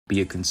be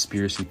a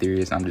conspiracy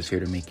theorist. I'm just here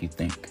to make you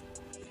think.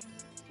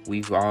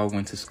 We've all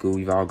went to school.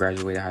 We've all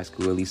graduated high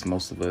school, at least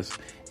most of us.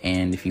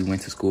 And if you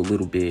went to school a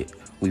little bit,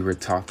 we were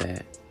taught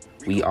that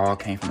we all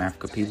came from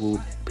Africa.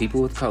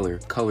 People with color,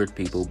 colored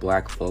people,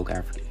 black folk,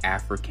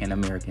 African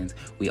Americans,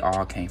 we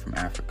all came from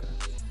Africa.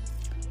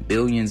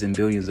 Billions and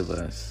billions of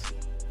us,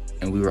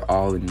 and we were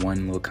all in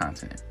one little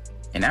continent.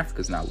 And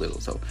Africa's not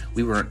little, so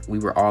we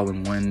were all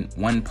in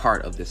one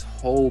part of this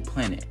whole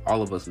planet.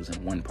 All of us was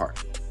in one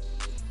part.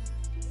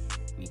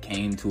 We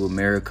came to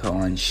America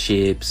on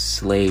ships,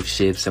 slave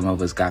ships. Some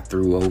of us got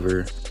through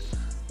over.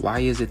 Why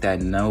is it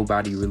that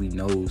nobody really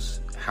knows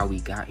how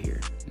we got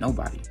here?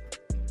 Nobody.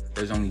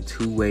 There's only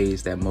two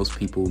ways that most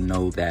people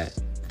know that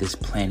this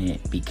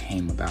planet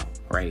became about,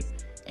 right?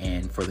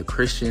 And for the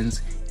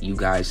Christians, you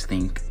guys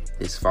think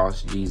this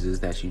false Jesus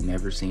that you've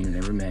never seen or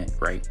never met,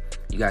 right?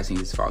 You guys think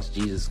this false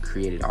Jesus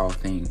created all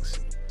things.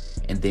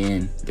 And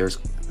then there's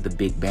the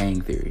Big Bang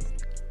Theory.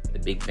 The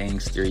Big Bang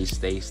Theory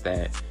states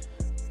that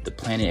the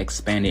planet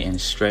expanded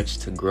and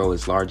stretched to grow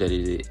as large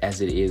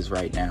as it is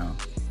right now,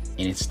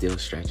 and it's still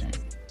stretching.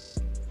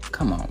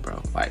 Come on,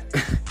 bro. Like,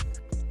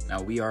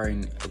 now we are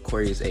in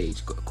Aquarius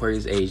age.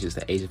 Aquarius age is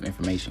the age of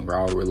information. We're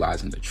all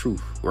realizing the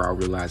truth. We're all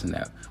realizing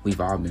that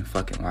we've all been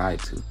fucking lied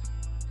to.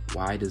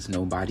 Why does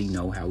nobody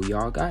know how we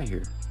all got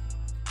here?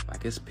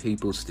 Like, there's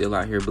people still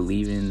out here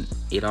believing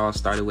it all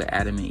started with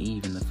Adam and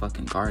Eve in the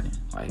fucking garden.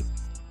 Like,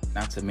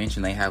 not to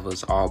mention they have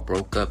us all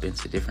broke up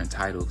into different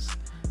titles.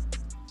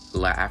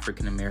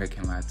 African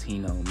American,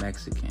 Latino,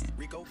 Mexican,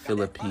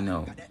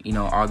 Filipino,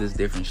 all this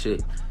different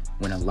shit,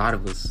 when a lot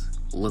of us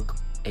look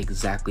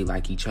exactly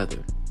like each other,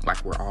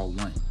 like we're all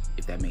one,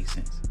 if that makes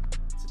sense.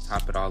 To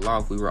top it all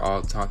off, we were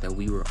all taught that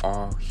we were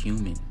all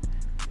human.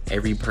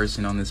 Every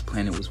person on this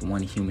planet was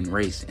one human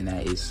race, and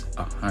that is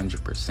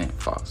 100%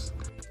 false.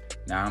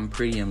 Now, I'm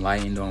pretty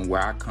enlightened on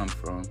where I come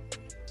from,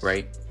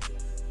 right?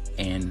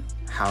 And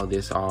how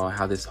this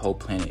whole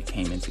planet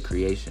came into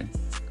creation,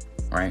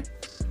 right?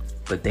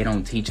 But they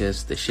don't teach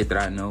us the shit that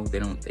I know.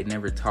 They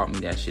never taught me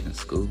that shit in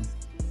school.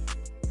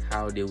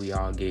 How did we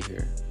all get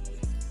here?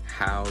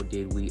 How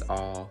did we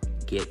all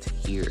get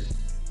here?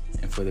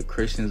 And for the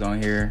Christians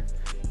on here,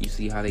 you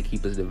see how they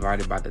keep us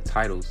divided by the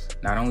titles.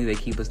 Not only they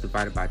keep us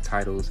divided by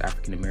titles,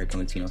 African American,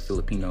 Latino,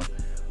 Filipino,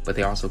 but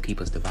they also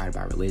keep us divided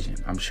by religion.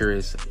 I'm sure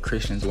it's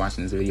Christians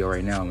watching this video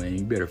right now, man,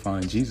 you better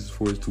find Jesus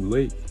before it's too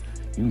late.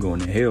 You can go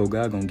into hell,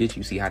 God gonna get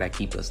you. See how that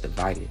keep us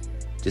divided?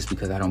 Just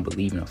because I don't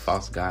believe in a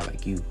false God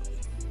like you.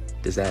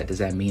 Does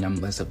that mean I'm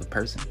less of a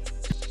person?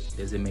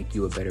 Does it make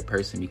you a better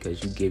person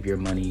because you give your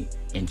money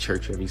in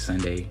church every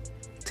Sunday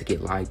to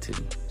get lied to?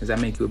 Does that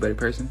make you a better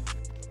person?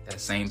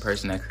 That same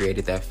person that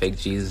created that fake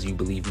Jesus you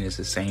believe in is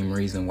the same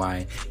reason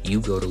why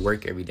you go to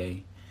work every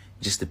day,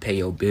 just to pay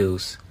your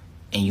bills,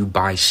 and you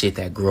buy shit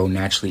that grow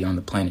naturally on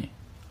the planet.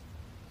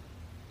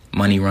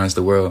 Money runs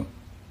the world.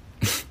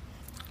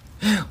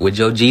 Would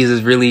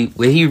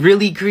he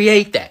really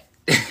create that?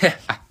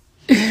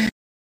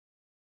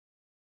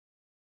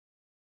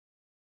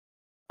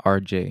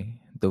 RJ,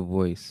 The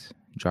Voice,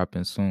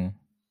 dropping soon.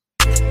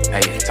 Hey,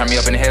 turn me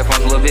up in the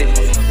headphones a little bit.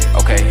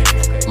 Okay,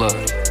 look.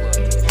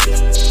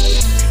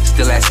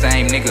 Still that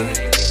same nigga.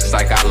 It's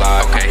like I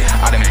lied. Okay,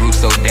 I done grew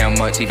so damn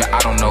much, even I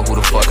don't know who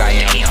the fuck I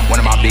am. One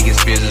of my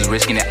biggest fears is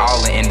risking it all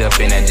and end up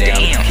in a jam.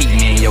 Keep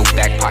me in your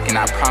back pocket,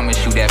 I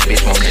promise you that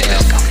bitch won't jam.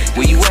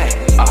 Where you at?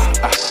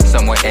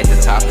 Somewhere at the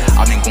top.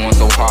 I've been going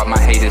so hard, my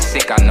haters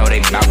sick, I know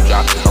they mouth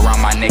drop. Around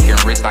my neck and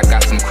wrist, I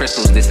got some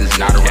crystals, this is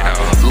not a rock.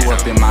 Blew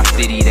up in my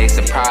city, they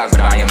surprised,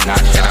 but I am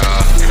not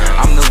shocked.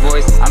 I'm the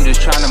voice, I'm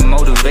just trying to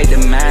motivate the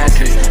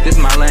masses. This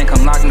my land,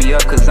 come lock me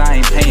up, cause I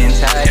ain't paying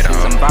taxes.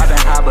 I'm vibing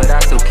high, but I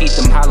still keep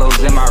them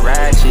hollows in my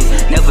ratchet.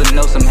 Never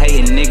know some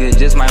hating nigga,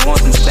 just might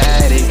want some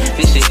static.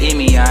 This shit in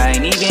me, I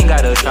ain't even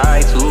gotta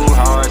try too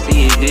hard.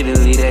 See it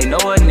vividly, they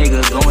know a nigga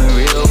going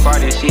real far.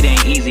 This shit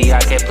ain't easy, I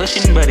kept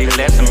pushing, but it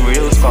left some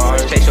real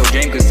scars. Chase your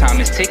dream, cause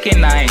time is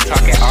ticking, I ain't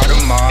talking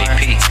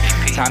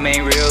Audemars. Time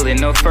ain't real in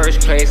the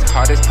first place.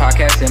 Hardest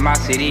podcast in my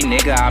city,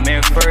 nigga, I'm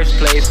in first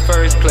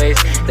place.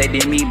 They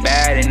did me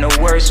bad in the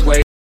worst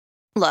way.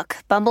 Look,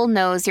 Bumble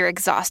knows you're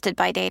exhausted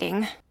by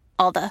dating.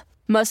 All the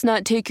must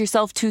not take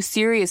yourself too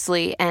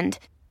seriously and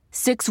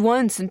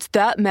 6'1" since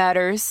that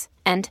matters.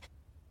 And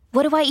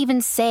what do I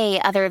even say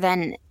other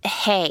than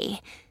hey?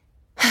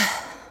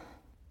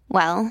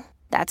 Well,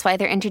 that's why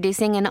they're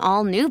introducing an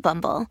all-new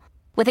Bumble.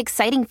 With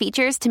exciting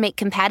features to make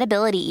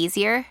compatibility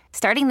easier,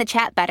 starting the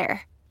chat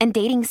better, and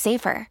dating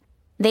safer.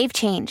 They've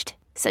changed,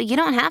 so you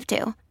don't have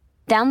to.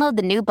 Download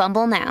the new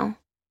Bumble now.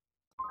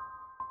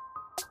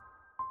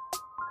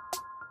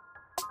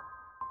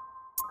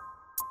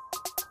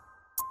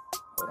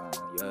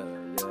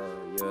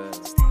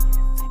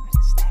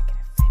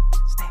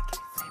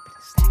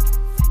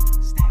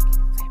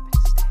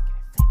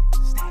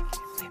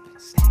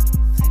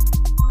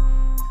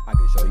 I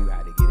can show you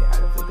how to get it, how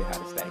to flip it, how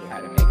to stack it, how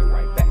to make it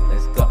right back.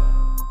 Let's go.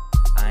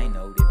 I ain't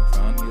no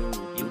different from you.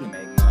 You can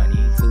make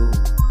money too.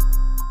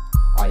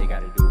 All you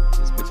gotta do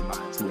is put your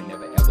mind to it,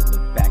 never ever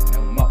look back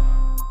no more.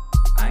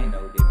 I ain't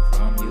no different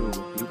from you.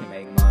 You can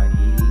make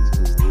money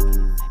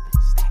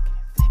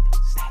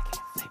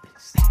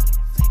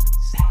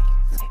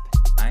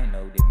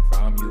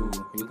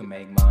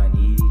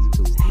money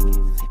too.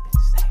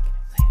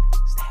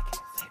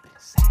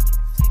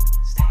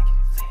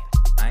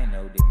 I ain't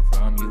no different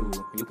from you.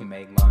 You can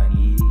make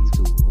money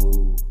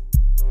too.